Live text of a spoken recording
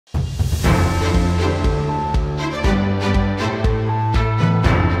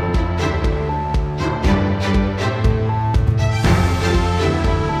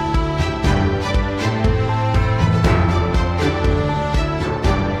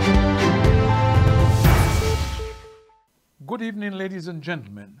Good evening, ladies and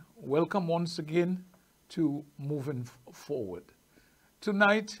gentlemen. Welcome once again to Moving Forward.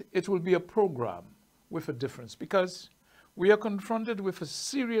 Tonight, it will be a program with a difference because we are confronted with a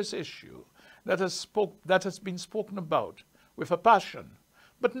serious issue that has been spoken about with a passion,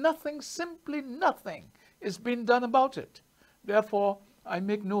 but nothing, simply nothing, is being done about it. Therefore, I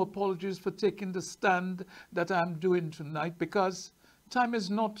make no apologies for taking the stand that I'm doing tonight because time is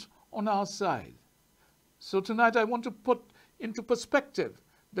not on our side. So tonight I want to put into perspective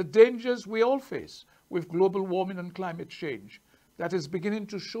the dangers we all face with global warming and climate change that is beginning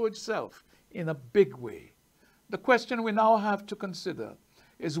to show itself in a big way. The question we now have to consider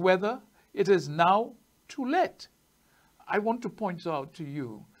is whether it is now too late. I want to point out to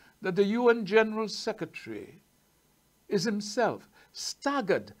you that the UN General Secretary is himself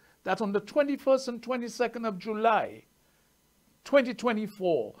staggered that on the 21st and 22nd of July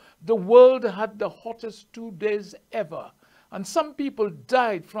 2024, the world had the hottest 2 days ever, and some people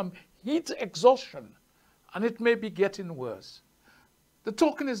died from heat exhaustion, and it may be getting worse. The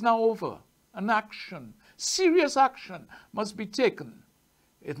talking is now over, and action, serious action, must be taken.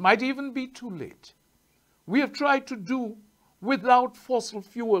 It might even be too late. We have tried to do without fossil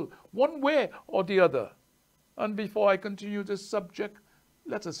fuel, one way or the other. And before I continue this subject,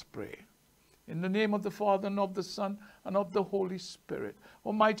 let us pray. In the name of the Father, and of the Son, and of the Holy Spirit.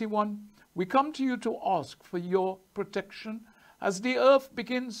 Almighty One, we come to you to ask for your protection as the earth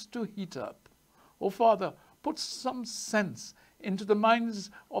begins to heat up. Oh Father, put some sense into the minds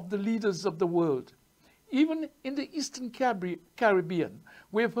of the leaders of the world. Even in the Eastern Caribbean,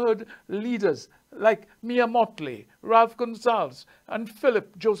 we have heard leaders like Mia Mottley, Ralph Gonsalves, and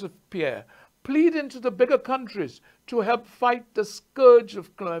Philip Joseph Pierre pleading to the bigger countries to help fight the scourge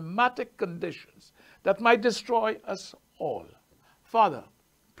of climatic conditions that might destroy us all. Father,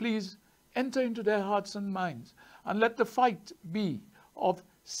 please enter into their hearts and minds and let the fight be of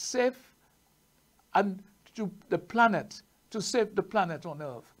safe and to the planet, to save the planet on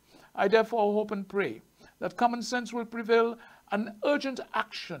earth. I therefore hope and pray that common sense will prevail and urgent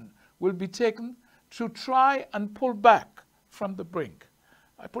action will be taken to try and pull back from the brink.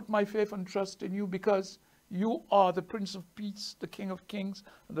 I put my faith and trust in you because you are the Prince of Peace, the King of Kings,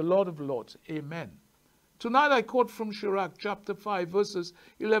 and the Lord of Lords. Amen. Tonight I quote from Sirach chapter 5 verses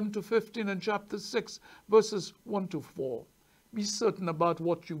 11 to 15 and chapter 6 verses 1 to 4. Be certain about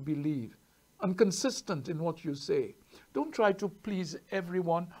what you believe and consistent in what you say. Don't try to please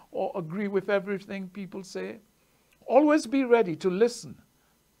everyone or agree with everything people say. Always be ready to listen,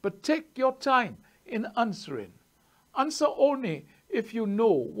 but take your time in answering. Answer only if you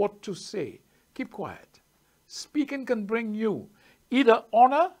know what to say. Keep quiet. Speaking can bring you either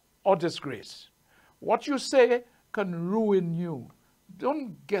honor or disgrace. What you say can ruin you.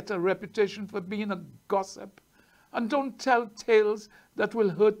 Don't get a reputation for being a gossip, and don't tell tales that will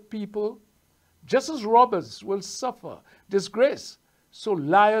hurt people. Just as robbers will suffer disgrace, so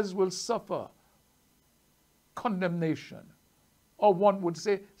liars will suffer condemnation, or one would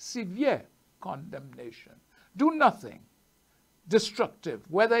say severe condemnation. Do nothing destructive,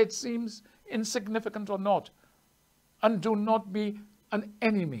 whether it seems insignificant or not, and do not be an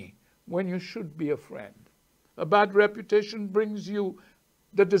enemy when you should be a friend. A bad reputation brings you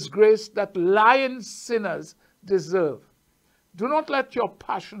the disgrace that lying sinners deserve. Do not let your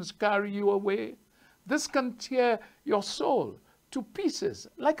passions carry you away. This can tear your soul to pieces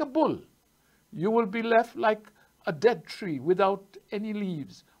like a bull. You will be left like a dead tree without any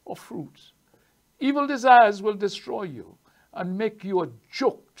leaves or fruits. Evil desires will destroy you and make you a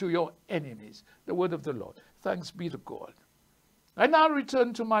joke to your enemies. The word of the Lord. Thanks be to God. I now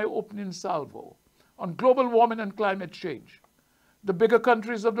return to my opening salvo on global warming and climate change. The bigger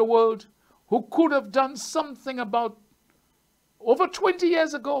countries of the world who could have done something about over 20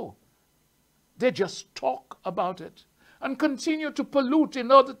 years ago, they just talk about it and continue to pollute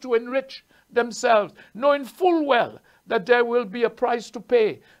in order to enrich themselves, knowing full well that there will be a price to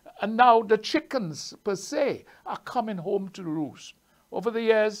pay. And now the chickens, per se, are coming home to roost. Over the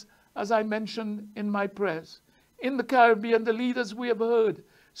years, as I mentioned in my prayers, in the Caribbean, the leaders we have heard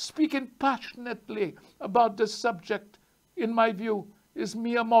speaking passionately about this subject, in my view, is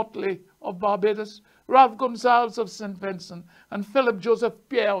Mia Mottley of Barbados, Ralph Gonsalves of St. Vincent, and Philip Joseph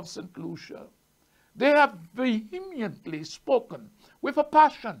Pierre of St. Lucia. They have vehemently spoken with a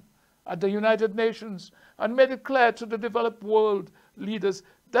passion at the United Nations and made it clear to the developed world leaders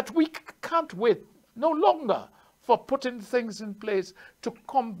that we can't wait no longer for putting things in place to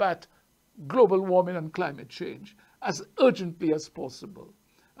combat global warming and climate change as urgently as possible.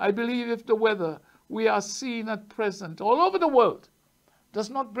 I believe if the weather we are seeing at present all over the world does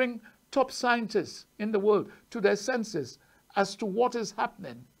not bring top scientists in the world to their senses as to what is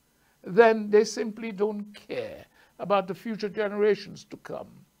happening, then they simply don't care about the future generations to come.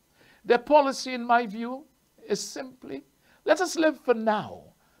 Their policy, in my view, is simply, let us live for now,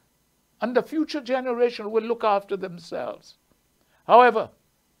 and the future generation will look after themselves. However,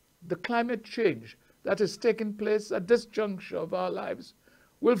 the climate change that is taking place at this juncture of our lives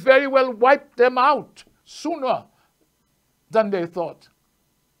will very well wipe them out sooner than they thought.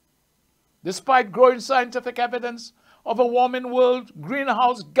 Despite growing scientific evidence of a warming world,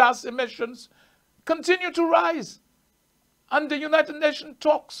 greenhouse gas emissions continue to rise, and the United Nations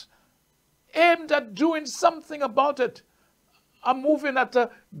talks aimed at doing something about it are moving at a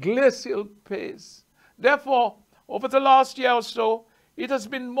glacial pace. Therefore, over the last year or so, it has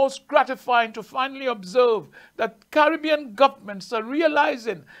been most gratifying to finally observe that Caribbean governments are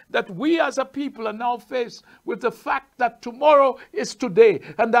realizing that we as a people are now faced with the fact that tomorrow is today,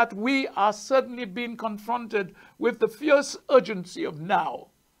 and that we are certainly being confronted with the fierce urgency of now.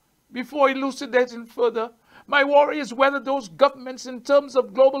 Before elucidating further, my worry is whether those governments, in terms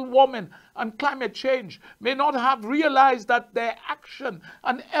of global warming and climate change, may not have realized that their action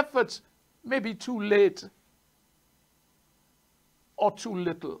and efforts may be too late or too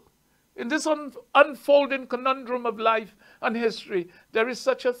little. In this unfolding conundrum of life and history, there is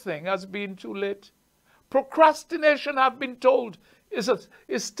such a thing as being too late. Procrastination, I've been told, is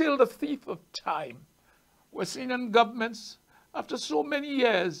still the thief of time. We're seeing in governments, after so many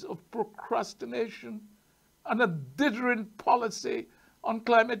years of procrastination and a dithering policy on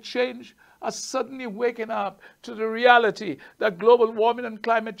climate change, are suddenly waking up to the reality that global warming and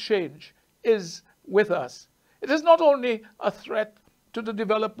climate change is with us. It is not only a threat to the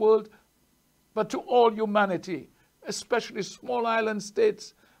developed world, but to all humanity, especially small island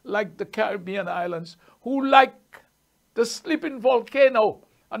states like the Caribbean islands, who, like the sleeping volcano,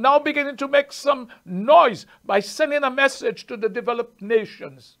 are now beginning to make some noise by sending a message to the developed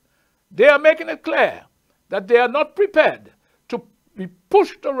nations. They are making it clear that they are not prepared to be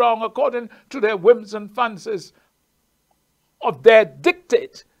pushed around according to their whims and fancies of their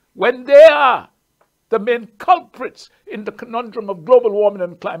dictate, when they are the main culprits in the conundrum of global warming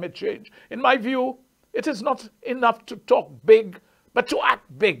and climate change. In my view, it is not enough to talk big, but to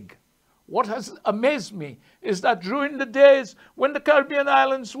act big. What has amazed me is that during the days when the Caribbean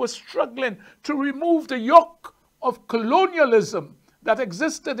islands were struggling to remove the yoke of colonialism that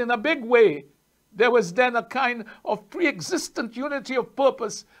existed in a big way, there was then a kind of pre-existent unity of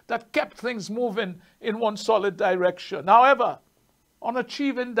purpose that kept things moving in one solid direction. However, on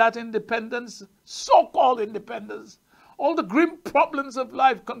achieving that independence, so-called independence, all the grim problems of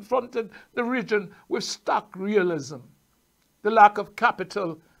life confronted the region with stark realism. The lack of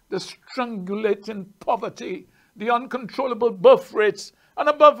capital, the strangulating poverty, the uncontrollable birth rates, and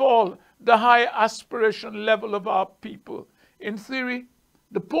above all, the high aspiration level of our people. In theory,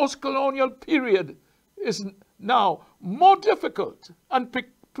 the post-colonial period is now more difficult and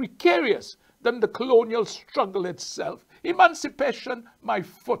precarious than the colonial struggle itself. Emancipation, my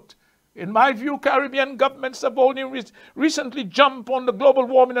foot. In my view, Caribbean governments have only recently jumped on the global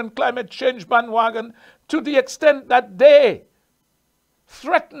warming and climate change bandwagon to the extent that they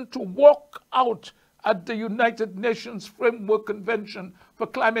threaten to walk out at the United Nations Framework Convention for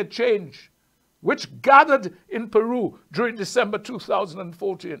Climate Change, which gathered in Peru during December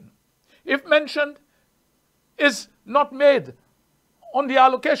 2014. If mention is not made on the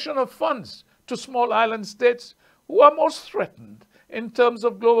allocation of funds to small island states who are most threatened in terms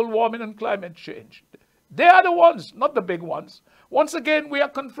of global warming and climate change. They are the ones, not the big ones. Once again, we are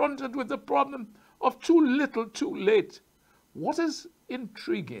confronted with the problem of too little, too late. What is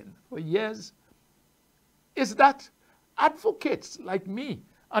intriguing for years is that advocates like me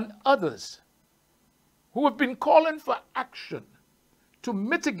and others who have been calling for action to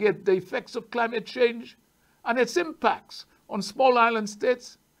mitigate the effects of climate change and its impacts on small island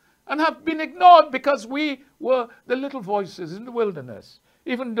states, and have been ignored because we were the little voices in the wilderness,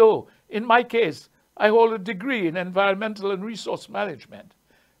 even though, in my case, I hold a degree in environmental and resource management.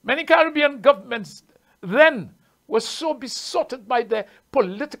 Many Caribbean governments then were so besotted by their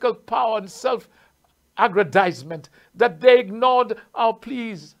political power and self-aggrandizement that they ignored our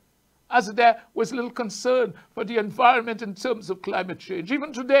pleas, as there was little concern for the environment in terms of climate change.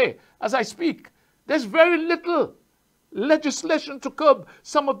 Even today, as I speak, there's very little legislation to curb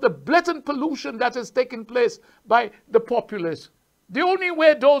some of the blatant pollution that is taking place by the populace. The only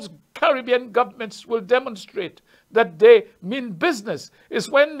way those Caribbean governments will demonstrate that they mean business is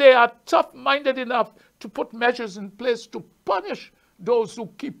when they are tough-minded enough to put measures in place to punish those who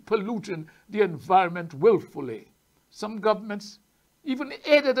keep polluting the environment willfully. Some governments, even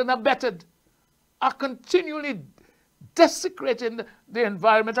aided and abetted, are continually desecrating the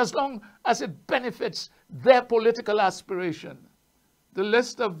environment as long as it benefits their political aspiration. The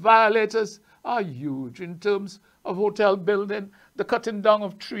list of violators are huge in terms of hotel building, the cutting down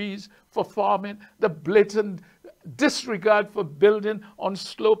of trees for farming, the blatant disregard for building on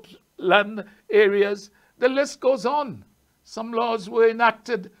sloped land areas. The list goes on. Some laws were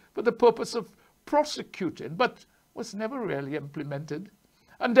enacted for the purpose of prosecuting, but was never really implemented.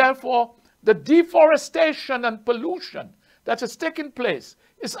 And therefore, the deforestation and pollution that has taken place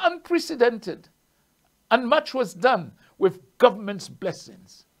is unprecedented. And much was done with government's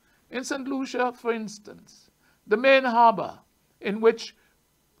blessings. In St. Lucia, for instance, the main harbor in which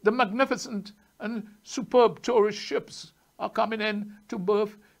the magnificent and superb tourist ships are coming in to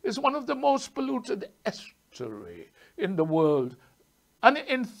berth is one of the most polluted estuary in the world. And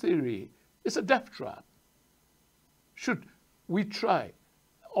in theory, it's a death trap. Should we try,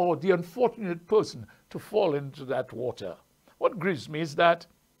 or the unfortunate person, to fall into that water. What grieves me is that,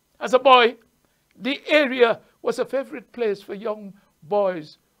 as a boy, the area was a favorite place for young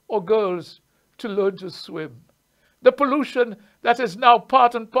boys or girls to learn to swim. The pollution that is now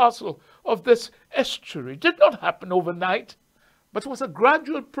part and parcel of this estuary did not happen overnight, but was a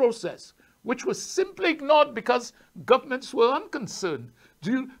gradual process which was simply ignored because governments were unconcerned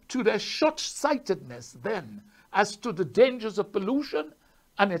due to their short-sightedness then as to the dangers of pollution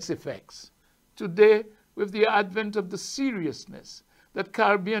and its effects. Today, with the advent of the seriousness that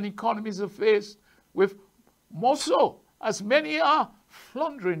Caribbean economies are faced with, more so as many are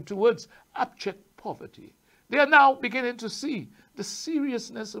floundering towards abject poverty, they are now beginning to see the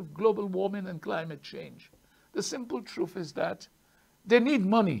seriousness of global warming and climate change. The simple truth is that they need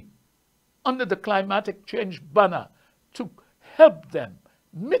money under the climatic change banner to help them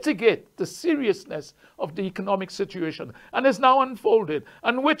mitigate the seriousness of the economic situation and is now unfolded,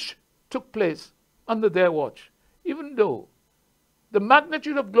 and which took place under their watch. Even though the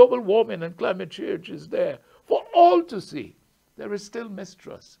magnitude of global warming and climate change is there for all to see, there is still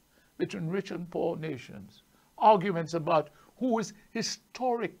mistrust between rich and poor nations, arguments about who is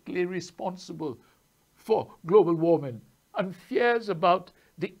historically responsible for global warming, and fears about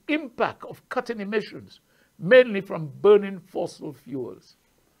the impact of cutting emissions, mainly from burning fossil fuels.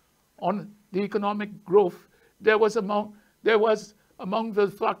 On the economic growth, there was among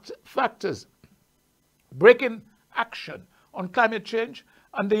the factors breaking action on climate change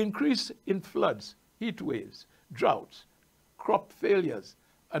and the increase in floods, heat waves, droughts, crop failures,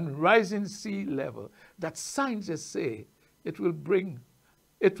 and rising sea level that scientists say it will bring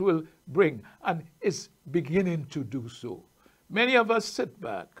and is beginning to do so. Many of us sit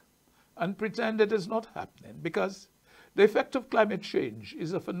back and pretend it is not happening because the effect of climate change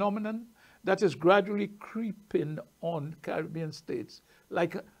is a phenomenon that is gradually creeping on Caribbean states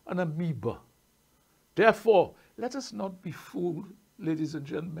like an amoeba. Therefore, let us not be fooled, ladies and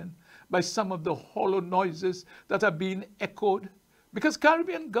gentlemen, by some of the hollow noises that are being echoed, because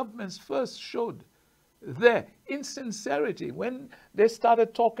Caribbean governments first showed their insincerity when they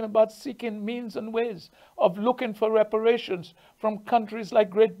started talking about seeking means and ways of looking for reparations from countries like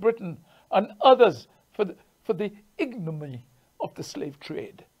Great Britain and others for the ignominy of the slave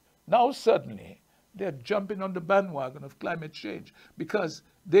trade. Now suddenly they're jumping on the bandwagon of climate change because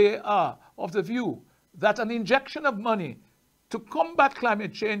they are of the view that an injection of money to combat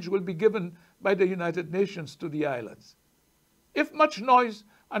climate change will be given by the United Nations to the islands. If much noise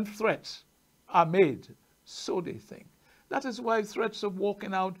and threats are made, so they think. That is why threats of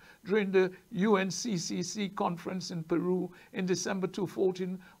walking out during the UNCCC conference in Peru in December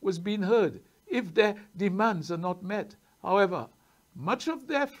 2014 was being heard if their demands are not met. However, much of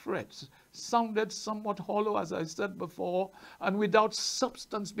their threats sounded somewhat hollow, as I said before, and without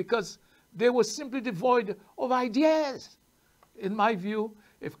substance because they were simply devoid of ideas. In my view,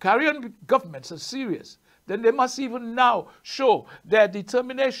 if Caribbean governments are serious, then they must even now show their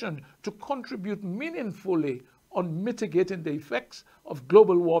determination to contribute meaningfully on mitigating the effects of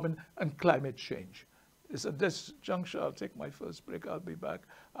global warming and climate change. It's at this juncture I'll take my first break. I'll be back.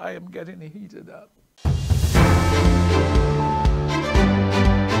 I am getting heated up.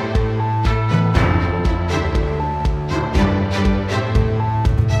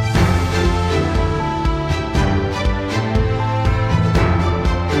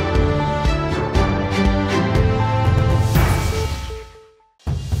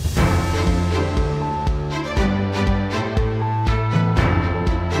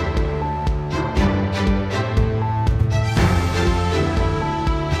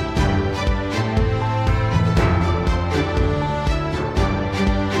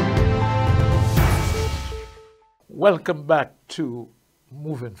 Welcome back to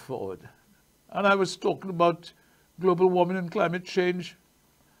Moving Forward. And I was talking about global warming and climate change.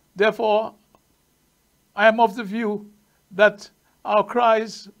 Therefore, I am of the view that our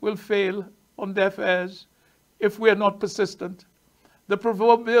cries will fail on deaf ears if we are not persistent. The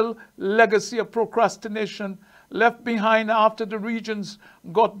proverbial legacy of procrastination left behind after the regions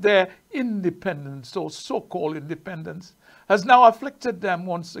got their independence, or so-called independence, has now afflicted them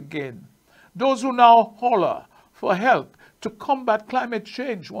once again. Those who now holler for help to combat climate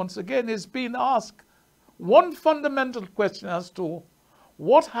change once again is being asked one fundamental question as to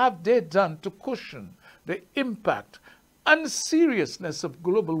what have they done to cushion the impact and seriousness of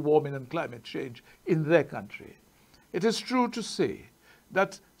global warming and climate change in their country. It is true to say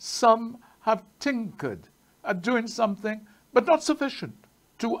that some have tinkered at doing something, but not sufficient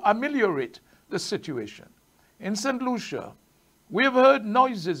to ameliorate the situation. In St. Lucia, we have heard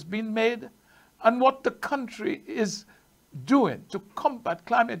noises being made and what the country is doing to combat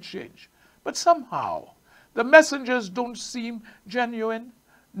climate change. But somehow, the messengers don't seem genuine,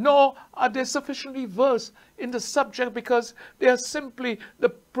 nor are they sufficiently versed in the subject, because they are simply the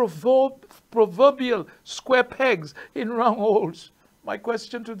proverbial square pegs in round holes. My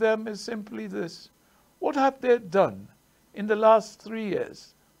question to them is simply this: what have they done in the last 3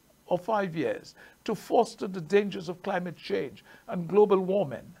 years or 5 years to foster the dangers of climate change and global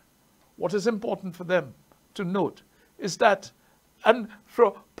warming? What is important for them to note is that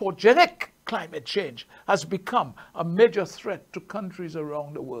anthropogenic climate change has become a major threat to countries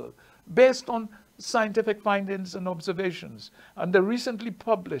around the world, based on scientific findings and observations, and the recently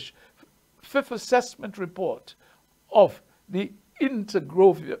published Fifth Assessment Report of the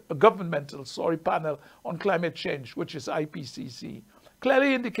Intergovernmental Panel on Climate Change, which is IPCC,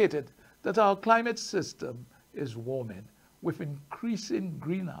 clearly indicated that our climate system is warming with increasing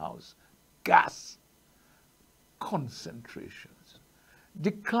greenhouse gas concentrations,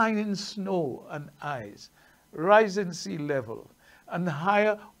 declining snow and ice, rising sea level, and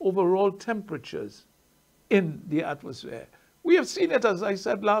higher overall temperatures in the atmosphere. We have seen it, as I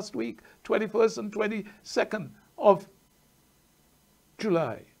said last week, 21st and 22nd of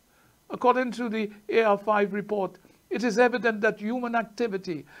July. According to the AR5 report, it is evident that human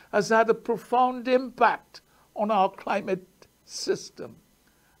activity has had a profound impact on our climate system,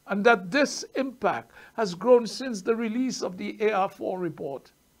 and that this impact has grown since the release of the AR4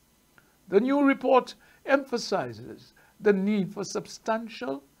 report. The new report emphasizes the need for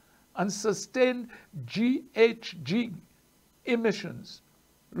substantial and sustained GHG emissions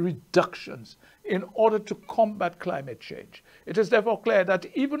reductions in order to combat climate change. It is therefore clear that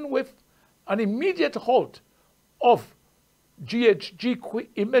even with an immediate halt of GHG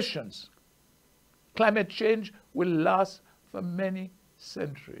emissions, climate change will last for many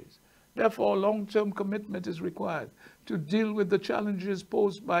centuries. Therefore, long-term commitment is required to deal with the challenges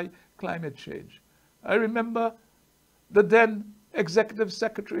posed by climate change. I remember the then Executive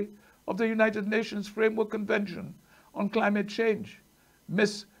Secretary of the United Nations Framework Convention on Climate Change,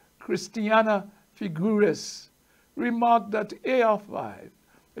 Ms. Christiana Figueres, remarked that AR5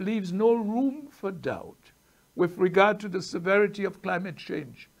 leaves no room for doubt with regard to the severity of climate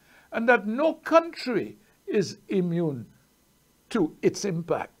change, and that no country is immune to its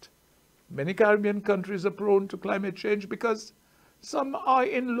impact. Many Caribbean countries are prone to climate change because some are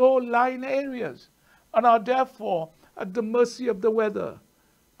in low-lying areas and are therefore at the mercy of the weather.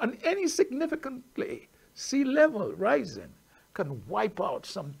 And any significantly sea level rising can wipe out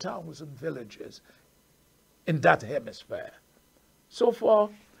some towns and villages in that hemisphere. So far,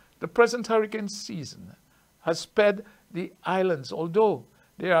 the present hurricane season has spared the islands, although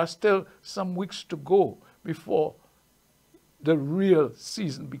there are still some weeks to go before the real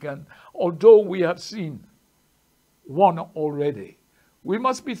season began. Although we have seen one already, we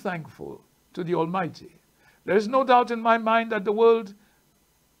must be thankful to the Almighty. There is no doubt in my mind that the world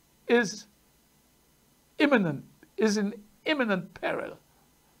is in imminent peril,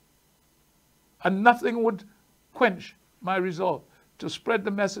 and nothing would quench my resolve to spread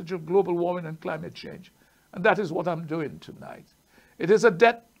the message of global warming and climate change. And that is what I'm doing tonight. It is a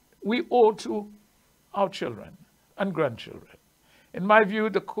debt we owe to our children and grandchildren. In my view,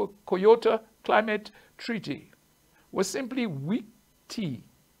 the Kyoto Climate Treaty was simply weak tea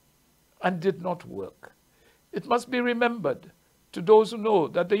and did not work. It must be remembered to those who know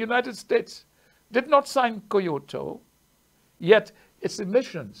that the United States did not sign Kyoto, yet its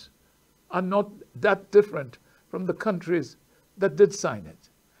emissions are not that different from the countries that did sign it.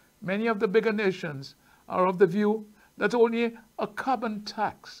 Many of the bigger nations are of the view that only a carbon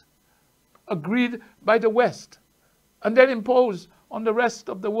tax agreed by the West and then imposed on the rest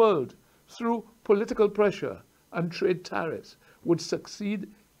of the world through political pressure and trade tariffs would succeed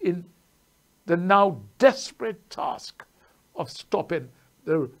in the now desperate task of stopping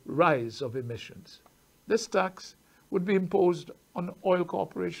the rise of emissions. This tax would be imposed on oil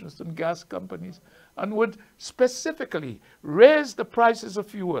corporations and gas companies and would specifically raise the prices of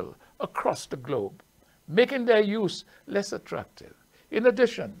fuel across the globe, making their use less attractive. In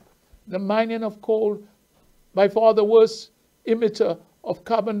addition, the mining of coal, by far the worst emitter of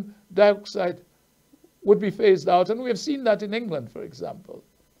carbon dioxide, would be phased out, and we have seen that in England, for example.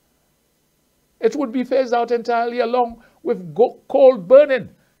 It would be phased out entirely along with coal burning,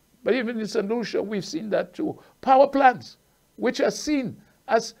 but even in St. Lucia we've seen that too. Power plants, which are seen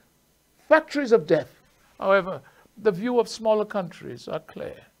as factories of death. However, the view of smaller countries are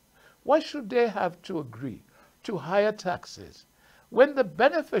clear. Why should they have to agree to higher taxes when the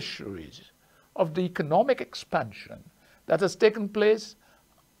beneficiaries of the economic expansion that has taken place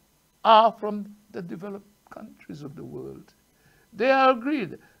are from the developed countries of the world? They are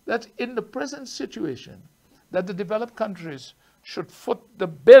agreed that in the present situation, that the developed countries should foot the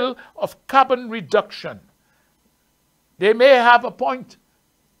bill of carbon reduction. They may have a point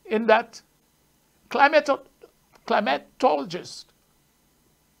in that. Climatologists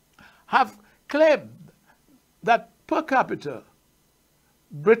have claimed that per capita,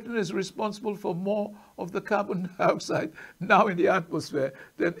 Britain is responsible for more of the carbon dioxide now in the atmosphere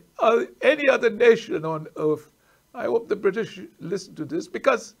than any other nation on earth. I hope the British listen to this,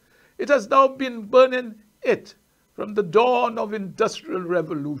 because it has now been burning it from the dawn of industrial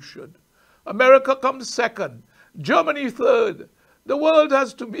revolution. America comes second, Germany third. The world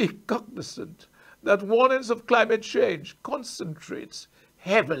has to be cognizant that warnings of climate change concentrates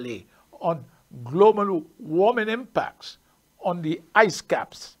heavily on global warming impacts on the ice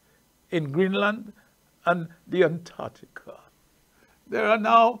caps in Greenland and the Antarctica. These are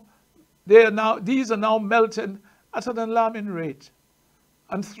now melting at an alarming rate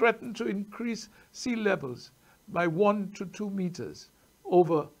and threaten to increase sea levels by 1 to 2 meters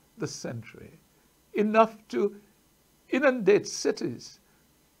over the century, enough to inundate cities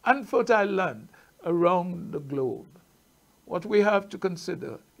and fertile land around the globe. What we have to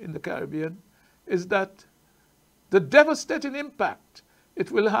consider in the Caribbean is that the devastating impact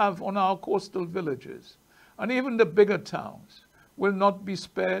it will have on our coastal villages and even the bigger towns will not be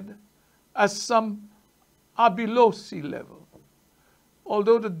spared, as some are below sea level.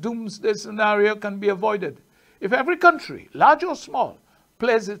 Although the doomsday scenario can be avoided if every country, large or small,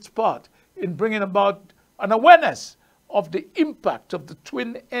 plays its part in bringing about an awareness of the impact of the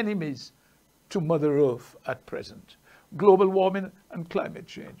twin enemies to Mother Earth at present: global warming and climate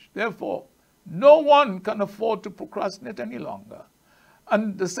change. Therefore, no one can afford to procrastinate any longer,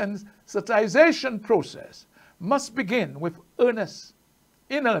 and the sensitization process must begin in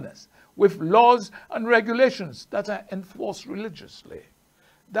earnest, with laws and regulations that are enforced religiously.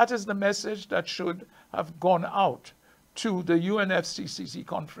 That is the message that should have gone out to the UNFCCC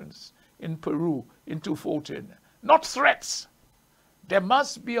conference in Peru in 2014. Not threats. There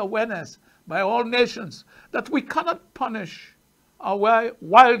must be awareness by all nations that we cannot punish our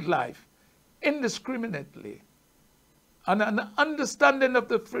wildlife indiscriminately, and an understanding of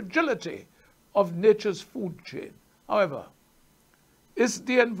the fragility of nature's food chain. However, is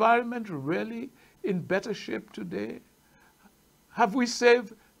the environment really in better shape today? Have we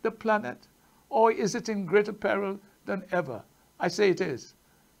saved the planet, or is it in greater peril than ever? I say it is.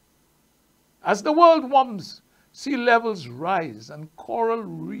 As the world warms, sea levels rise and coral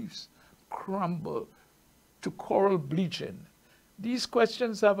reefs crumble to coral bleaching. These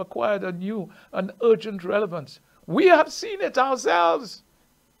questions have acquired a new and urgent relevance. We have seen it ourselves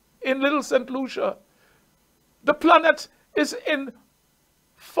in Little St. Lucia. The planet is in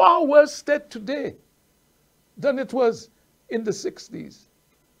far worse state today than it was in the 60s.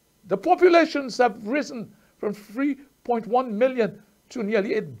 The populations have risen from 3.1 million to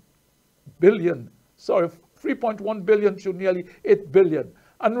nearly 8 billion. Sorry, 3.1 billion to nearly 8 billion.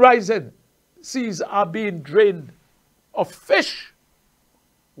 And rising, seas are being drained of fish,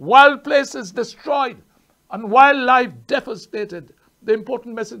 wild places destroyed, and wildlife devastated. The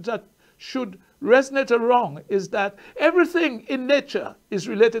important message that should resonate around is that everything in nature is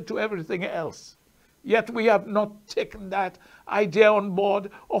related to everything else. Yet we have not taken that idea on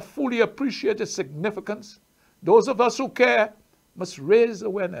board or fully appreciate its significance. Those of us who care must raise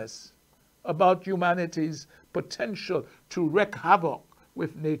awareness about humanity's potential to wreak havoc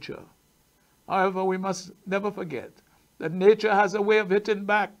with nature. However, we must never forget that nature has a way of hitting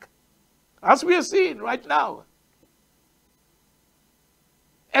back, as we are seeing right now,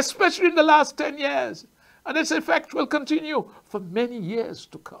 especially in the last 10 years, and its effect will continue for many years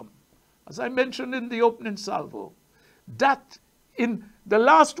to come. As I mentioned in the opening salvo, that in the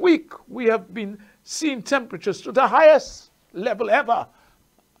last week we have been seeing temperatures to the highest level ever.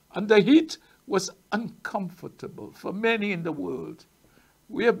 And the heat was uncomfortable for many in the world.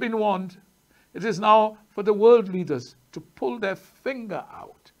 We have been warned. It is now for the world leaders to pull their finger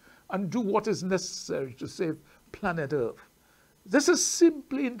out and do what is necessary to save planet Earth. This is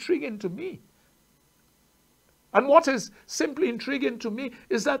simply intriguing to me. And what is simply intriguing to me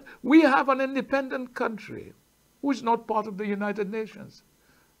is that we have an independent country who is not part of the United Nations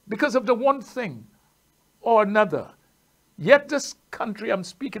because of the one thing or another. Yet this country I'm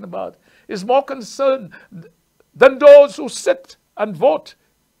speaking about is more concerned than those who sit and vote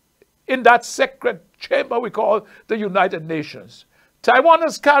in that sacred chamber we call the United Nations. Taiwan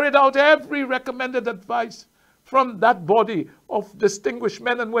has carried out every recommended advice from that body of distinguished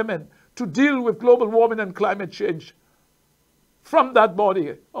men and women to deal with global warming and climate change. From that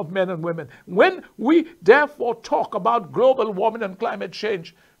body of men and women. When we therefore talk about global warming and climate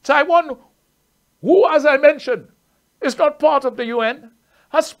change, Taiwan, who, as I mentioned, is not part of the UN,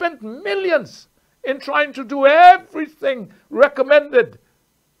 has spent millions in trying to do everything recommended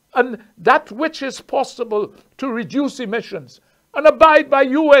and that which is possible to reduce emissions and abide by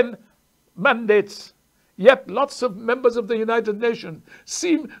UN mandates. Yet lots of members of the United Nations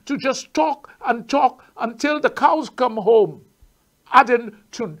seem to just talk and talk until the cows come home, adding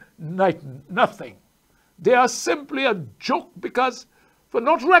to nothing. They are simply a joke because for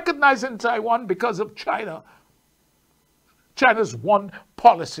not recognizing Taiwan because of China's one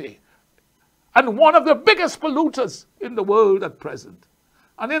policy, and one of the biggest polluters in the world at present.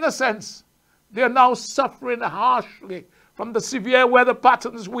 And in a sense, they are now suffering harshly from the severe weather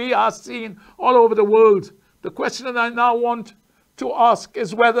patterns we are seeing all over the world. The question that I now want to ask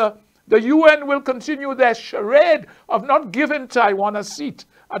is whether the UN will continue their charade of not giving Taiwan a seat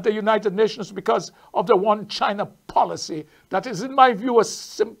at the United Nations because of the one China policy that is, in my view, a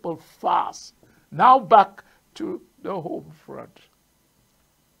simple farce. Now back to the home front.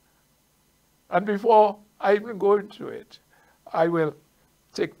 And before I even go into it, I will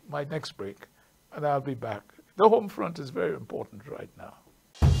take my next break and I'll be back. The home front is very important right now.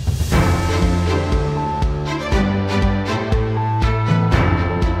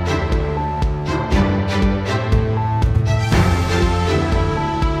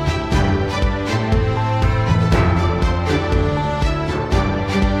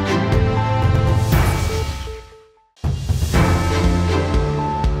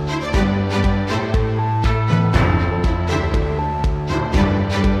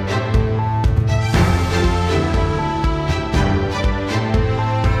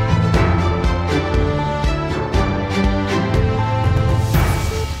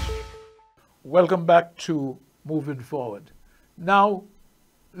 Welcome back to Moving Forward. Now,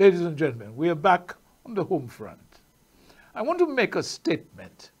 ladies and gentlemen, we are back on the home front. I want to make a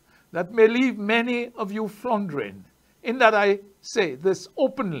statement that may leave many of you floundering, in that I say this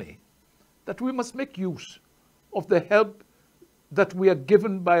openly, that we must make use of the help that we are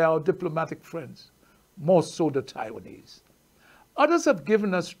given by our diplomatic friends, more so the Taiwanese. Others have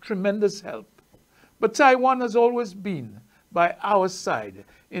given us tremendous help, but Taiwan has always been by our side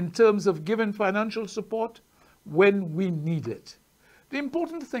in terms of giving financial support when we need it. The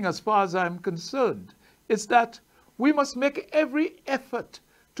important thing, as far as I'm concerned, is that we must make every effort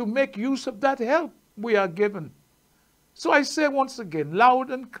to make use of that help we are given. So I say once again, loud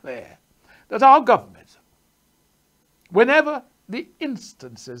and clear, that our government, whenever the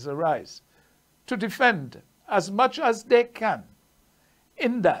instances arise, to defend as much as they can,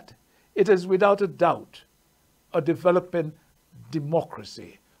 in that it is without a doubt a developing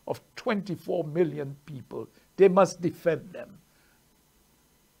democracy of 24 million people. They must defend them.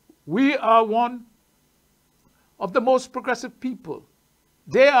 We are one of the most progressive people.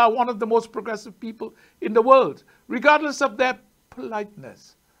 They are one of the most progressive people in the world, regardless of their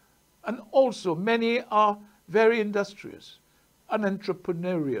politeness. And also, many are very industrious and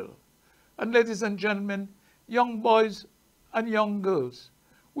entrepreneurial. And ladies and gentlemen, young boys and young girls,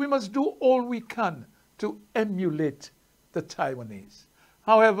 we must do all we can to emulate the Taiwanese.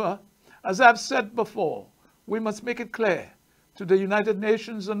 However, as I've said before, we must make it clear to the United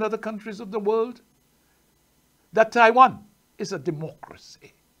Nations and other countries of the world that Taiwan is a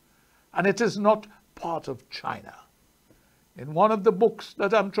democracy and it is not part of China. In one of the books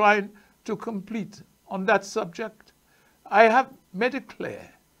that I'm trying to complete on that subject, I have made it clear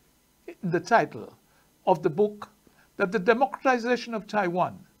in the title of the book that the democratization of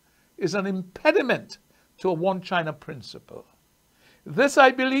Taiwan is an impediment to a one China principle. This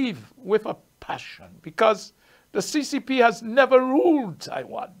I believe with a passion because the CCP has never ruled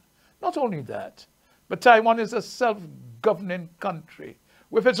Taiwan. Not only that, But Taiwan is a self-governing country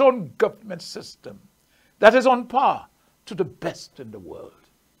with its own government system that is on par to the best in the world.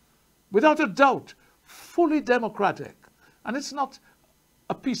 Without a doubt, fully democratic. And it's not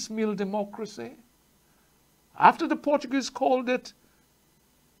a piecemeal democracy. After the Portuguese called it,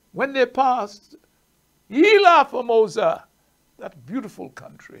 when they passed, Ilha Formosa, that beautiful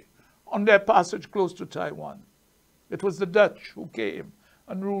country, on their passage close to Taiwan. It was the Dutch who came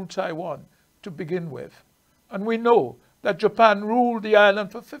and ruled Taiwan to begin with. And we know that Japan ruled the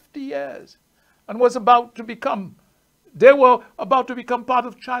island for 50 years and was about to become, they were about to become part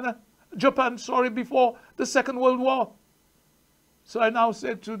of Japan, before the Second World War. So I now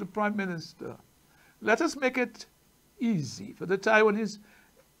say to the Prime Minister, let us make it easy for the Taiwanese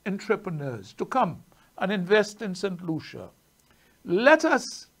entrepreneurs to come and invest in St. Lucia. Let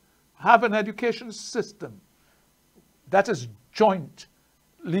us have an education system that is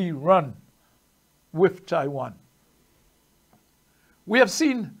jointly run with Taiwan. We have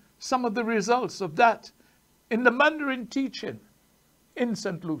seen some of the results of that in the Mandarin teaching in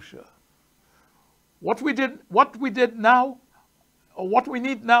St. Lucia. What we need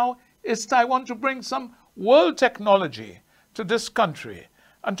now is Taiwan to bring some world technology to this country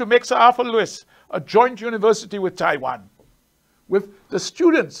and to make Sir Arthur Lewis a joint university with Taiwan, with the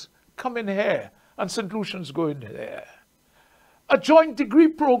students coming here and St. Lucians going there. A joint degree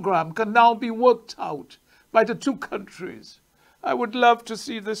program can now be worked out by the two countries. I would love to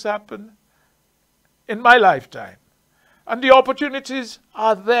see this happen in my lifetime. And the opportunities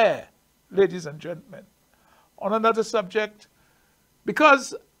are there, ladies and gentlemen. On another subject,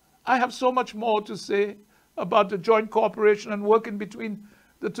 because I have so much more to say about the joint cooperation and working between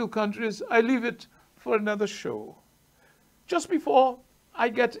the two countries, I leave it for another show. Just before I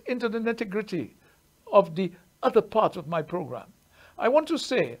get into the nitty-gritty of the other part of my program, I want to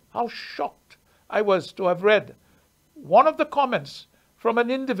say how shocked I was to have read one of the comments from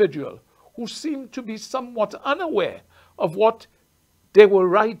an individual who seemed to be somewhat unaware of what they were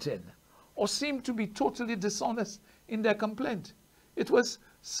writing, or seemed to be totally dishonest in their complaint.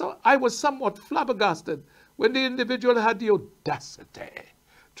 I was somewhat flabbergasted when the individual had the audacity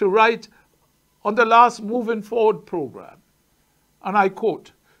to write on the last Moving Forward program, and I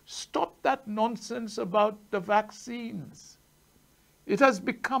quote, "Stop that nonsense about the vaccines. It has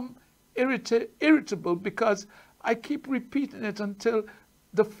become irritable because I keep repeating it until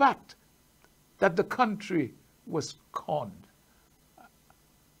the fact that the country was conned.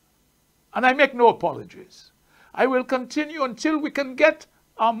 And I make no apologies. I will continue until we can get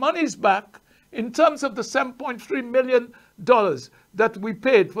our monies back in terms of the $7.3 million that we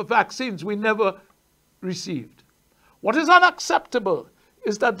paid for vaccines we never received. What is unacceptable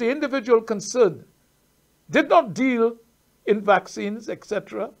is that the individual concerned did not deal in vaccines,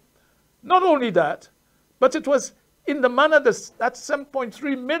 etc. Not only that, but it was in the manner that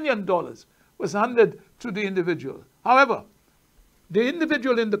 $7.3 million was handed to the individual. However, the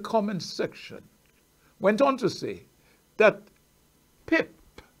individual in the comments section went on to say that Pip,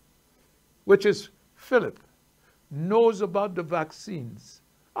 which is Philip, knows about the vaccines.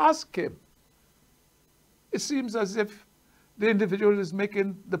 Ask him. It seems as if the individual is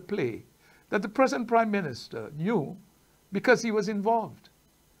making the play that the present Prime Minister knew because he was involved.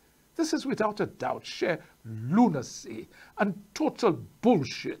 This is without a doubt sheer lunacy and total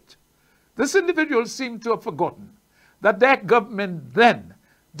bullshit. This individual seemed to have forgotten that their government then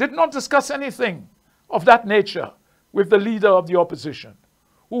did not discuss anything of that nature with the leader of the opposition,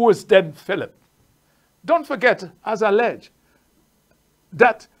 who was then Philip. Don't forget, as alleged,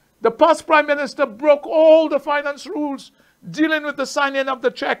 that the past Prime Minister broke all the finance rules dealing with the signing of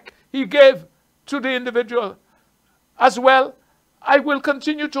the check he gave to the individual. As well, I will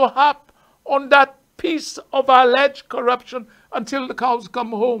continue to harp on that piece of alleged corruption until the cows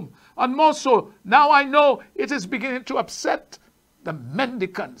come home. And more so, now I know it is beginning to upset the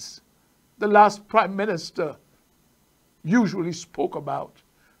mendicants the last Prime Minister usually spoke about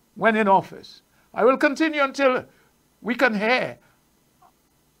when in office. I will continue until we can hear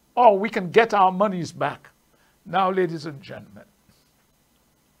or we can get our monies back. Now, ladies and gentlemen,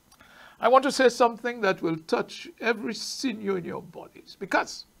 I want to say something that will touch every sinew in your bodies,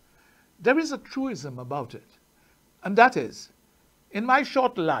 because there is a truism about it. And that is, in my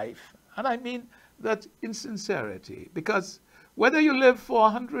short life, and I mean that in sincerity, because whether you live for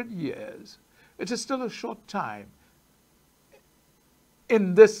 100 years, it is still a short time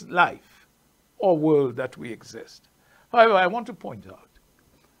in this life or world that we exist. However, I want to point out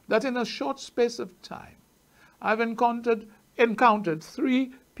that in a short space of time, I've encountered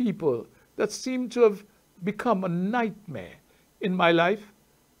 3 people that seem to have become a nightmare in my life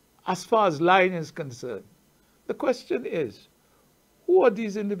as far as lying is concerned. The question is, who are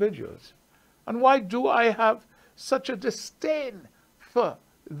these individuals? And why do I have such a disdain for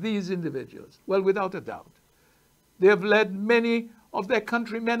these individuals? Well, without a doubt, they have led many of their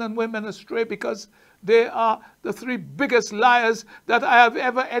countrymen and women astray, because they are the three biggest liars that I have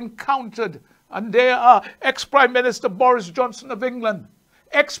ever encountered. And they are ex-Prime Minister Boris Johnson of England,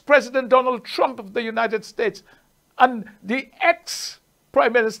 ex-President Donald Trump of the United States, and the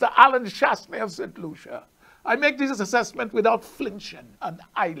ex-Prime Minister Alan Shastney of St. Lucia. I make this assessment without flinching an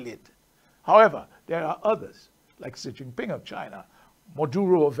eyelid. However, there are others, like Xi Jinping of China,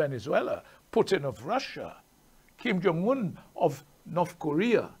 Maduro of Venezuela, Putin of Russia, Kim Jong-un of North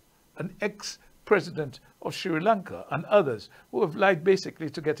Korea, an ex-president of Sri Lanka, and others who have lied basically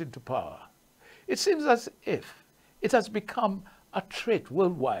to get into power. It seems as if it has become a trait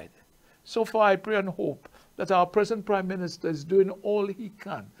worldwide. So far, I pray and hope that our present Prime Minister is doing all he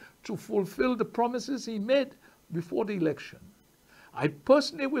can to fulfill the promises he made before the election. I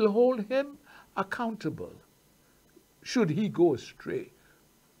personally will hold him accountable should he go astray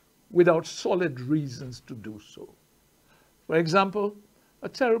without solid reasons to do so. For example, a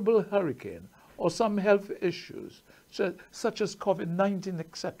terrible hurricane or some health issues such as COVID-19,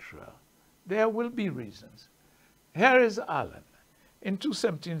 etc. There will be reasons. Here is Alan in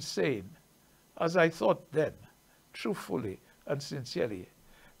 2017 saying, as I thought then, truthfully and sincerely,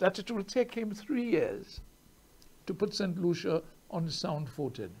 that it will take him 3 years to put St. Lucia on sound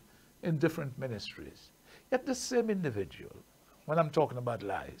footing in different ministries. Yet the same individual, when I'm talking about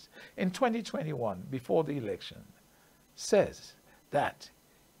lies, in 2021, before the election, says that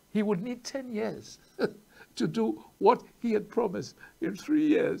he would need 10 years to do what he had promised in 3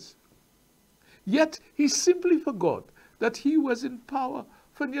 years. Yet he simply forgot that he was in power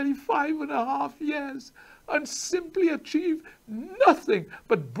for nearly 5.5 years and simply achieved nothing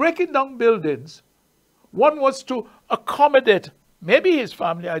but breaking down buildings. One was to accommodate maybe his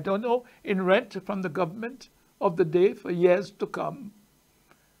family, I don't know, in rent from the government of the day for years to come.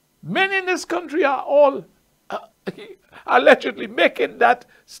 Many in this country are all allegedly making that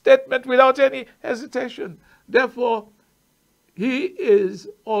statement without any hesitation. Therefore, he is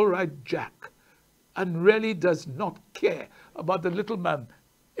all right Jack and really does not care about the little man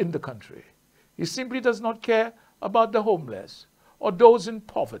in the country. He simply does not care about the homeless or those in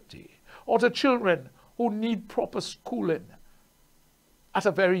poverty or the children who need proper schooling at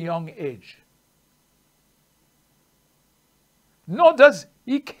a very young age. Nor does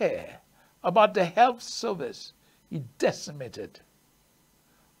he care about the health service he decimated.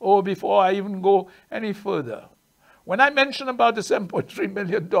 Oh, before I even go any further, when I mention about the $7.3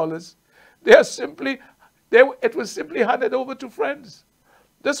 million, it was simply handed over to friends.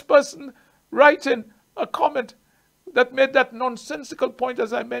 This person writing a comment that made that nonsensical point,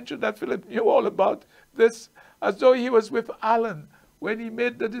 as I mentioned, that Philip knew all about this, as though he was with Alan when he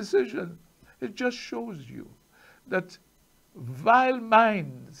made the decision. It just shows you that vile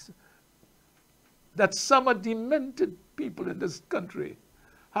minds, that some are demented people in this country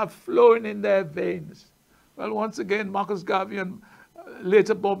have flowing in their veins. Well, once again, Marcus Garvey and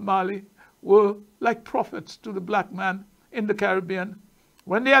later Bob Marley were like prophets to the black man in the Caribbean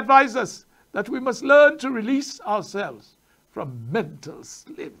when they advised us that we must learn to release ourselves from mental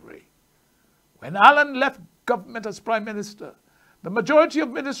slavery. When Alan left government as Prime Minister, the majority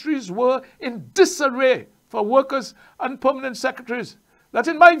of ministries were in disarray for workers and permanent secretaries that,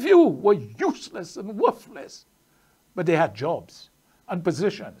 in my view, were useless and worthless. But they had jobs and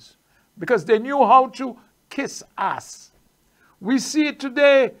positions because they knew how to kiss ass. We see it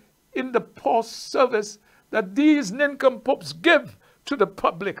today in the poor service that these nincompoops give to the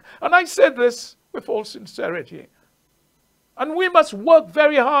public. And I said this with all sincerity. And we must work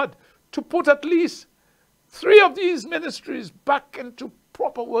very hard to put at least 3 of these ministries back into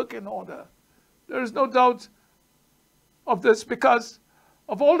proper working order. There is no doubt of this, because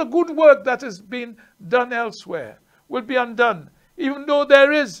of all the good work that has been done elsewhere will be undone. Even though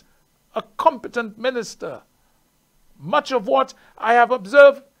there is a competent minister, much of what I have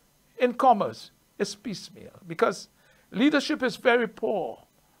observed in commerce is piecemeal, because leadership is very poor.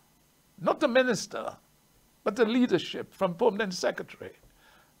 Not the minister, but the leadership from permanent secretary.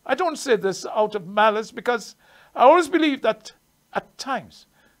 I don't say this out of malice, because I always believe that at times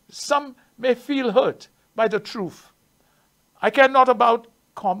some may feel hurt by the truth. I care not about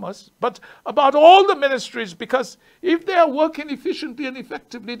commerce, but about all the ministries, because if they are working efficiently and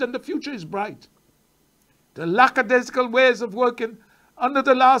effectively, then the future is bright. The lackadaisical ways of working under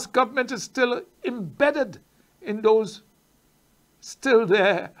the last government is still embedded in those still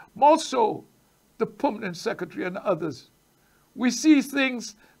there, more so the permanent secretary and others. We see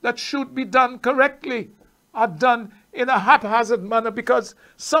things that should be done correctly are done in a haphazard manner because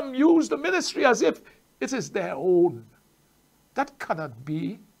some use the ministry as if it is their own. That cannot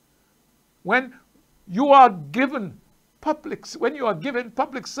be. When you are given public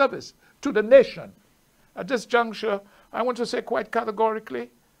service to the nation, at this juncture, I want to say quite categorically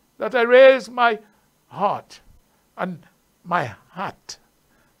that I raise my heart and my hat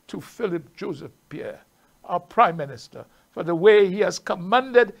to Philip Joseph Pierre, our Prime Minister, for the way he has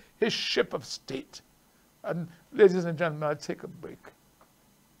commanded his ship of state. And ladies and gentlemen, I'll take a break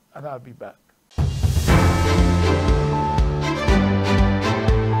and I'll be back.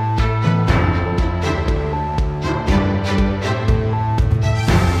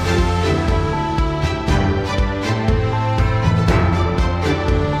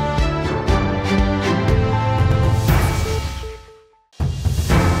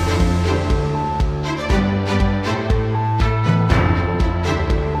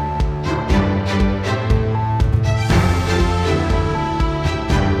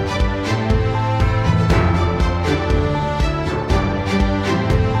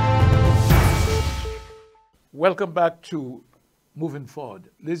 Welcome back to Moving Forward.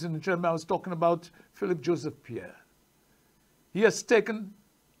 Ladies and gentlemen, I was talking about Philip Joseph Pierre. He has taken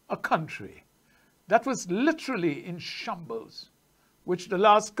a country that was literally in shambles, which the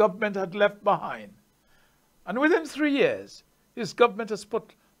last government had left behind. And within 3 years, his government has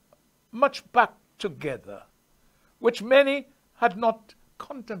put much back together, which many had not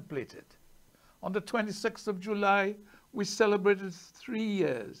contemplated. On the 26th of July, we celebrated 3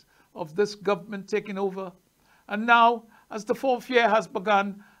 years of this government taking over. And now, as the 4th year has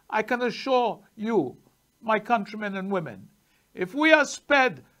begun, I can assure you, my countrymen and women, if we are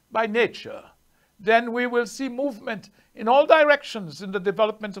spared by nature, then we will see movement in all directions in the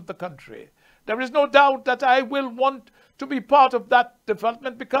development of the country. There is no doubt that I will want to be part of that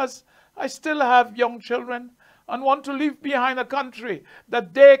development because I still have young children and want to leave behind a country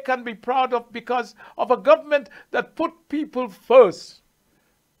that they can be proud of because of a government that put people first.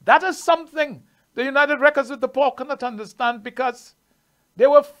 That is something the United Records of the Poor cannot understand because they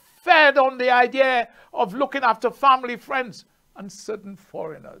were fed on the idea of looking after family, friends, and certain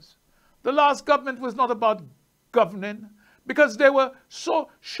foreigners. The last government was not about governing because they were so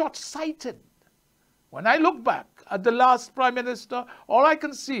short-sighted. When I look back at the last Prime Minister, all I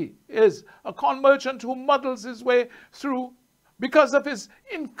can see is a con merchant who muddles his way through because of his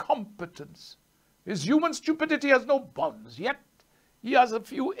incompetence. His human stupidity has no bounds, yet he has a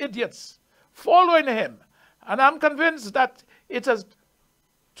few idiots following him. And I'm convinced that it has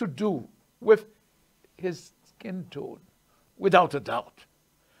to do with his skin tone, without a doubt.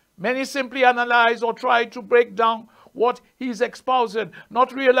 Many simply analyze or try to break down what he's espousing,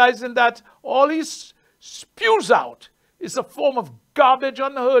 not realizing that all he spews out is a form of garbage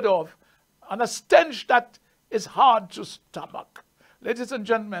unheard of and a stench that is hard to stomach. Ladies and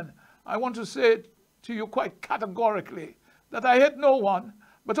gentlemen, I want to say to you quite categorically that I hate no one,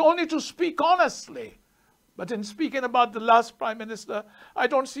 but only to speak honestly. But in speaking about the last Prime Minister, I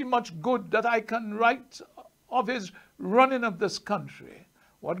don't see much good that I can write of his running of this country.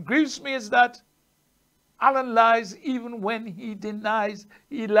 What grieves me is that Alan lies even when he denies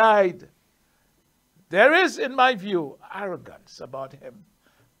he lied. There is, in my view, arrogance about him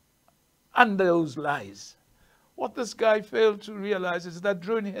and those lies. What this guy failed to realize is that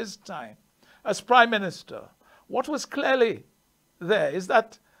during his time as Prime Minister, what was clearly there is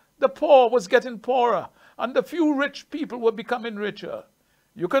that the poor was getting poorer and the few rich people were becoming richer.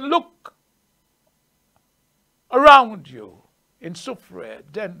 You can look around you in Soufrière,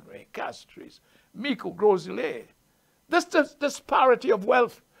 Dennery, Castries, Mico, Gros-Islet. This disparity of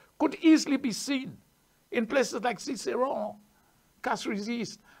wealth could easily be seen in places like Ciceron, Castries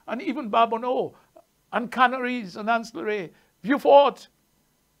East, and even Barbonneau, and Canaries and Ancillary, Vieux-Fort.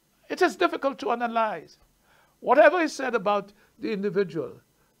 It is difficult to analyze. Whatever is said about the individual,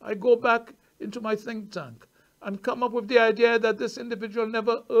 I go back into my think tank and come up with the idea that this individual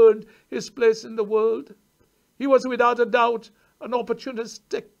never earned his place in the world. He was without a doubt an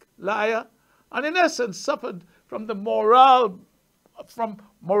opportunistic liar and in essence suffered from the moral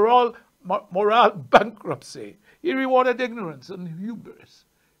bankruptcy. He rewarded ignorance and hubris.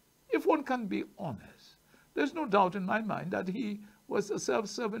 If one can be honest, there's no doubt in my mind that he was a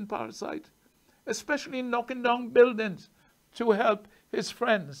self-serving parasite, especially knocking down buildings to help his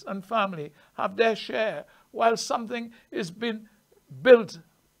friends and family have their share while something is being built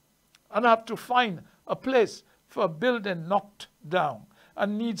and have to find a place for a building knocked down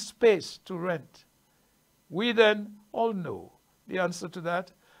and needs space to rent. We then all know the answer to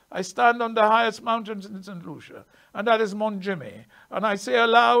that. I stand on the highest mountains in St. Lucia, and that is Mount Jimmy. And I say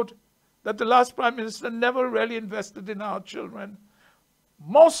aloud that the last Prime Minister never really invested in our children,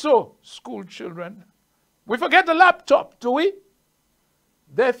 more so school children. We forget the laptop, do we?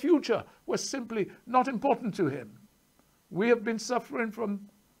 Their future was simply not important to him. We have been suffering from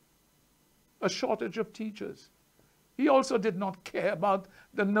a shortage of teachers. He also did not care about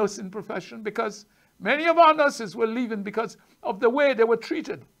the nursing profession, because many of our nurses were leaving because of the way they were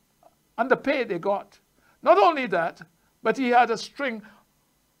treated and the pay they got. Not only that, but he had a string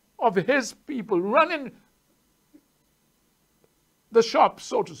of his people running the shop,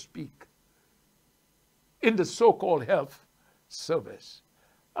 so to speak, in the so-called health service.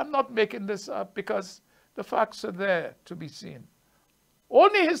 I'm not making this up because the facts are there to be seen.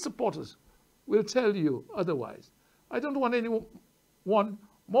 Only his supporters will tell you otherwise. I don't want anyone,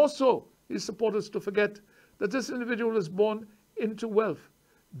 more so his supporters, to forget that this individual was born into wealth.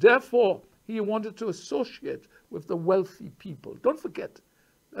 Therefore, he wanted to associate with the wealthy people. Don't forget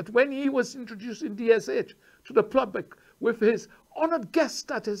that when he was introducing DSH to the public with his honored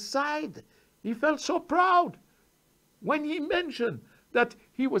guest at his side, he felt so proud when he mentioned that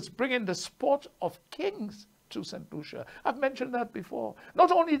he was bringing the sport of kings to St. Lucia. I've mentioned that before.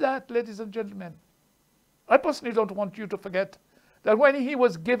 Not only that, ladies and gentlemen, I personally don't want you to forget that when he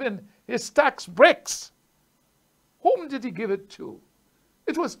was given his tax breaks, whom did he give it to?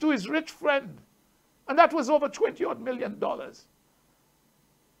 It was to his rich friend, and that was over $20 million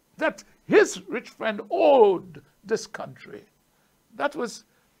that his rich friend owed this country. That was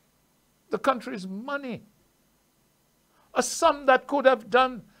the country's money, a sum that could have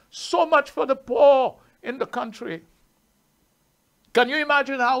done so much for the poor in the country. Can you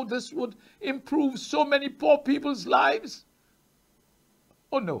imagine how this would improve so many poor people's lives?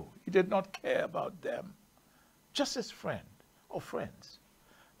 Oh no, he did not care about them, just his friend or friends.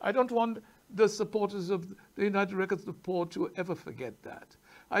 I don't want the supporters of the United Records of the Poor to ever forget that.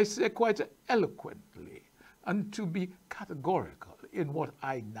 I say quite eloquently and to be categorical in what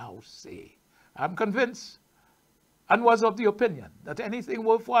I now say. I'm convinced and was of the opinion that anything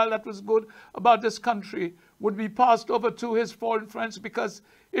worthwhile that was good about this country would be passed over to his foreign friends, because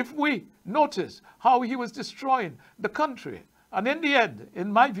if we notice how he was destroying the country, and in the end,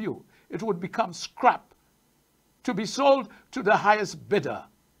 in my view, it would become scrap to be sold to the highest bidder.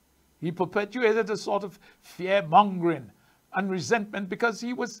 He perpetuated a sort of fear-mongering and resentment because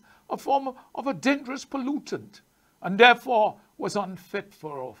he was a form of a dangerous pollutant and therefore was unfit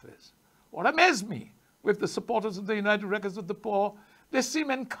for office. What amazed me with the supporters of the United Records of the Poor, they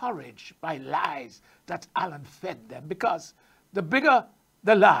seem encouraged by lies that Alan fed them, because the bigger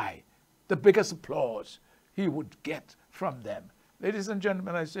the lie, the biggest applause he would get from them. Ladies and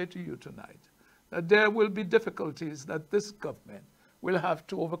gentlemen, I say to you tonight that there will be difficulties that this government will have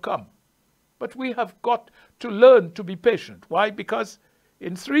to overcome. But we have got to learn to be patient. Why? Because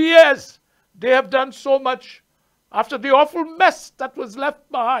in 3 years, they have done so much after the awful mess that was left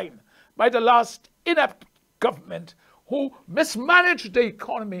behind by the last inept government, who mismanaged the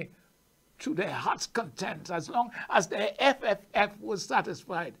economy to their heart's content, as long as the FFF was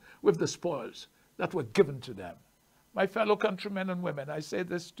satisfied with the spoils that were given to them. My fellow countrymen and women, I say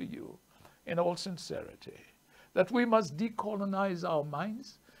this to you in all sincerity, that we must decolonize our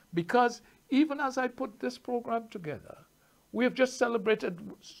minds, because even as I put this program together, we have just celebrated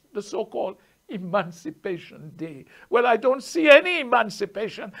the so-called Emancipation Day. Well, I don't see any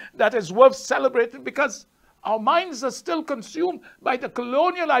emancipation that is worth celebrating, because our minds are still consumed by the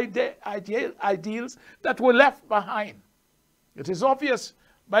colonial ideals that were left behind. It is obvious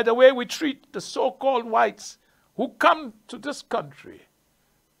by the way we treat the so-called whites who come to this country.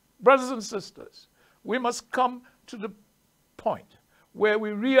 Brothers and sisters, we must come to the point where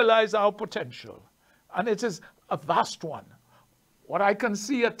we realize our potential, and it is a vast one. What I can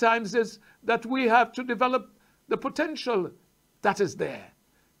see at times is that we have to develop the potential that is there.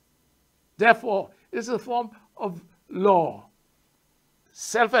 Therefore, it is a form of law,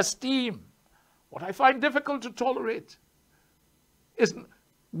 self-esteem. What I find difficult to tolerate is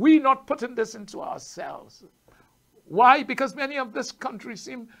we not putting this into ourselves. Why? Because many of this country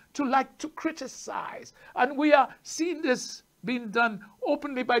seem to like to criticize, and we are seeing this being done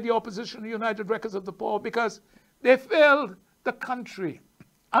openly by the opposition, the United Records of the Poor, because they failed the country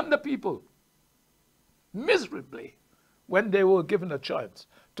and the people miserably when they were given a chance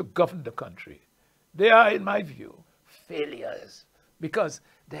to govern the country. They are, in my view, failures, because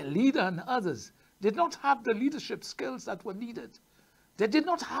their leader and others did not have the leadership skills that were needed. They did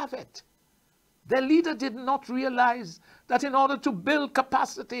not have it. Their leader did not realize that in order to build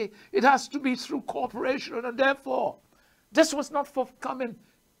capacity, it has to be through cooperation, and therefore, this was not forthcoming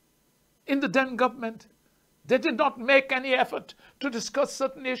in the then government. They did not make any effort to discuss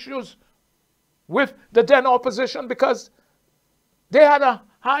certain issues with the then opposition because they had a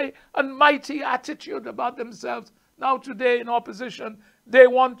high and mighty attitude about themselves. Now today in opposition, they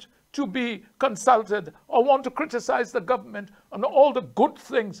want to be consulted or want to criticize the government on all the good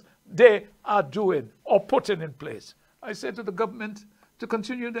things they are doing or putting in place. I say to the government to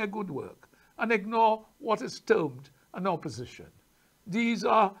continue their good work and ignore what is termed an opposition. These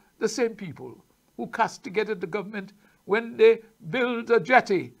are the same people who castigated the government when they built a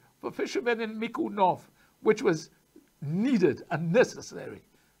jetty for fishermen in Micoud North, which was needed and necessary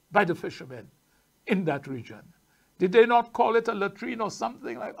by the fishermen in that region. Did they not call it a latrine or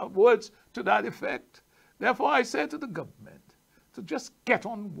something like words to that effect? Therefore, I say to the government to just get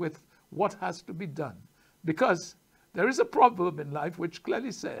on with what has to be done, because there is a proverb in life which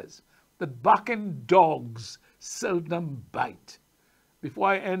clearly says that barking dogs seldom bite. Before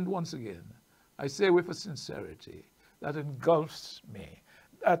I end once again, I say with a sincerity that engulfs me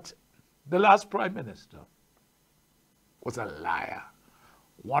that the last Prime Minister was a liar,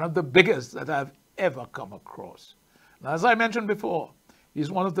 one of the biggest that I've ever come across. Now, as I mentioned before,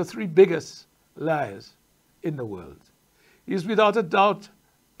 he's one of the 3 biggest liars in the world. He's without a doubt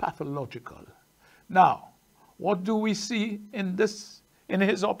pathological. Now, what do we see in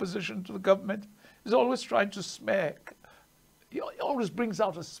his opposition to the government? He's always trying to smear. He always brings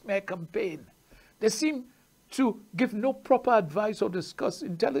out a smear campaign. They seem to give no proper advice or discuss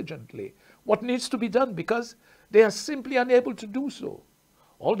intelligently what needs to be done because they are simply unable to do so.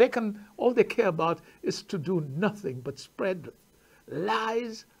 All they care about is to do nothing but spread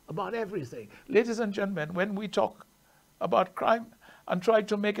lies about everything. Ladies and gentlemen, when we talk about crime and try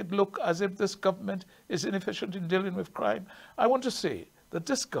to make it look as if this government is inefficient in dealing with crime, I want to say that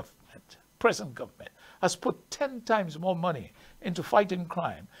this government, present government, has put 10 times more money into fighting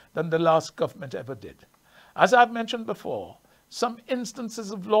crime than the last government ever did. As I've mentioned before, some instances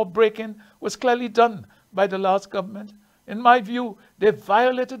of law breaking was clearly done by the last government. In my view, they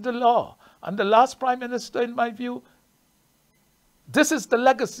violated the law. And the last Prime Minister, in my view, this is the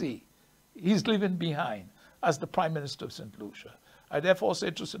legacy he's leaving behind as the Prime Minister of St. Lucia. I therefore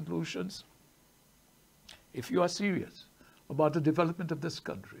say to St. Lucians, if you are serious about the development of this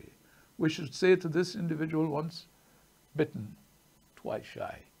country, we should say to this individual once bitten, twice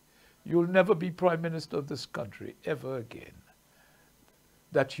shy. You'll never be Prime Minister of this country ever again.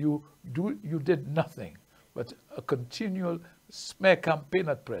 That you did nothing but a continual smear campaign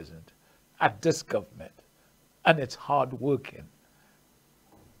at present at this government, and it's hard working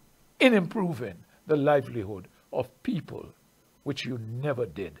in improving the livelihood of people, which you never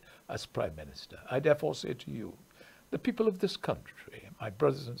did as Prime Minister. I therefore say to you, the people of this country, my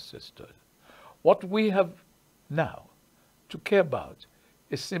brothers and sisters, what we have now to care about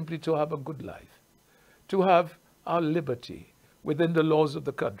is simply to have a good life, to have our liberty within the laws of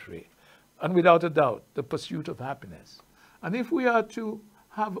the country, and without a doubt, the pursuit of happiness. And if we are to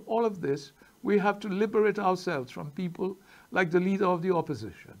have all of this, we have to liberate ourselves from people like the leader of the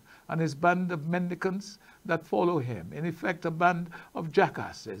opposition and his band of mendicants that follow him, in effect a band of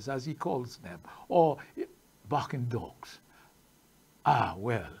jackasses, as he calls them, or barking dogs. Ah,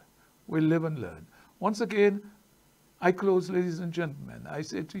 well, we live and learn. Once again, I close, ladies and gentlemen. I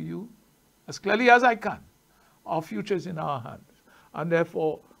say to you, as clearly as I can, our future is in our hands. And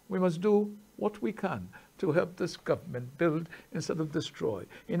therefore, we must do what we can to help this government build instead of destroy,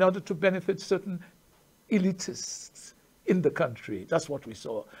 in order to benefit certain elitists in the country. That's what we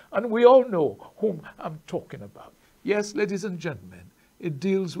saw. And we all know whom I'm talking about. Yes, ladies and gentlemen, it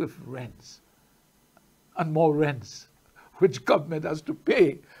deals with rents and more rents, which government has to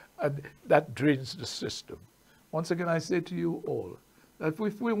pay, and that drains the system. Once again, I say to you all that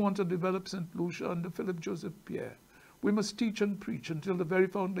if we want to develop St. Lucia under Philip Joseph Pierre, we must teach and preach until the very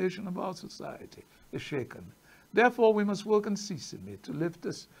foundation of our society is shaken. Therefore, we must work unceasingly to lift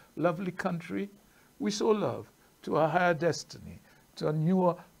this lovely country we so love to a higher destiny, to a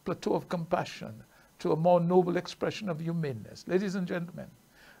newer plateau of compassion, to a more noble expression of humaneness. Ladies and gentlemen,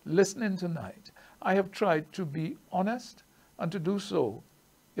 listening tonight, I have tried to be honest, and to do so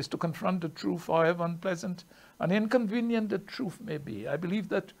is to confront the truth, however unpleasant and inconvenient the truth may be. I believe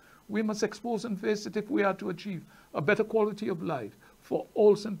that we must expose and face it if we are to achieve a better quality of life for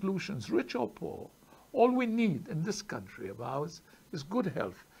all St. Lucians, rich or poor. All we need in this country of ours is good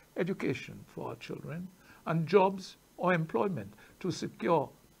health, education for our children, and jobs or employment to secure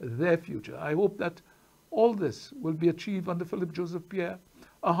their future. I hope that all this will be achieved under Philip Joseph Pierre,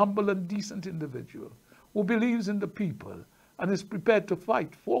 a humble and decent individual who believes in the people and is prepared to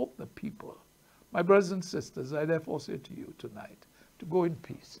fight for the people. My brothers and sisters, I therefore say to you tonight to go in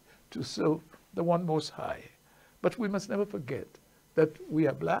peace, to serve the One Most High. But we must never forget that we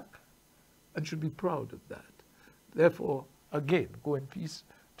are black and should be proud of that. Therefore, again, go in peace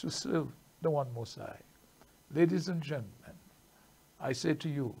to serve the One Most High. Ladies and gentlemen, I say to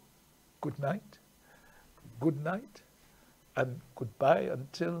you, good night, and goodbye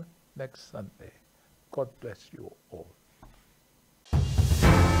until next Sunday. God bless you all.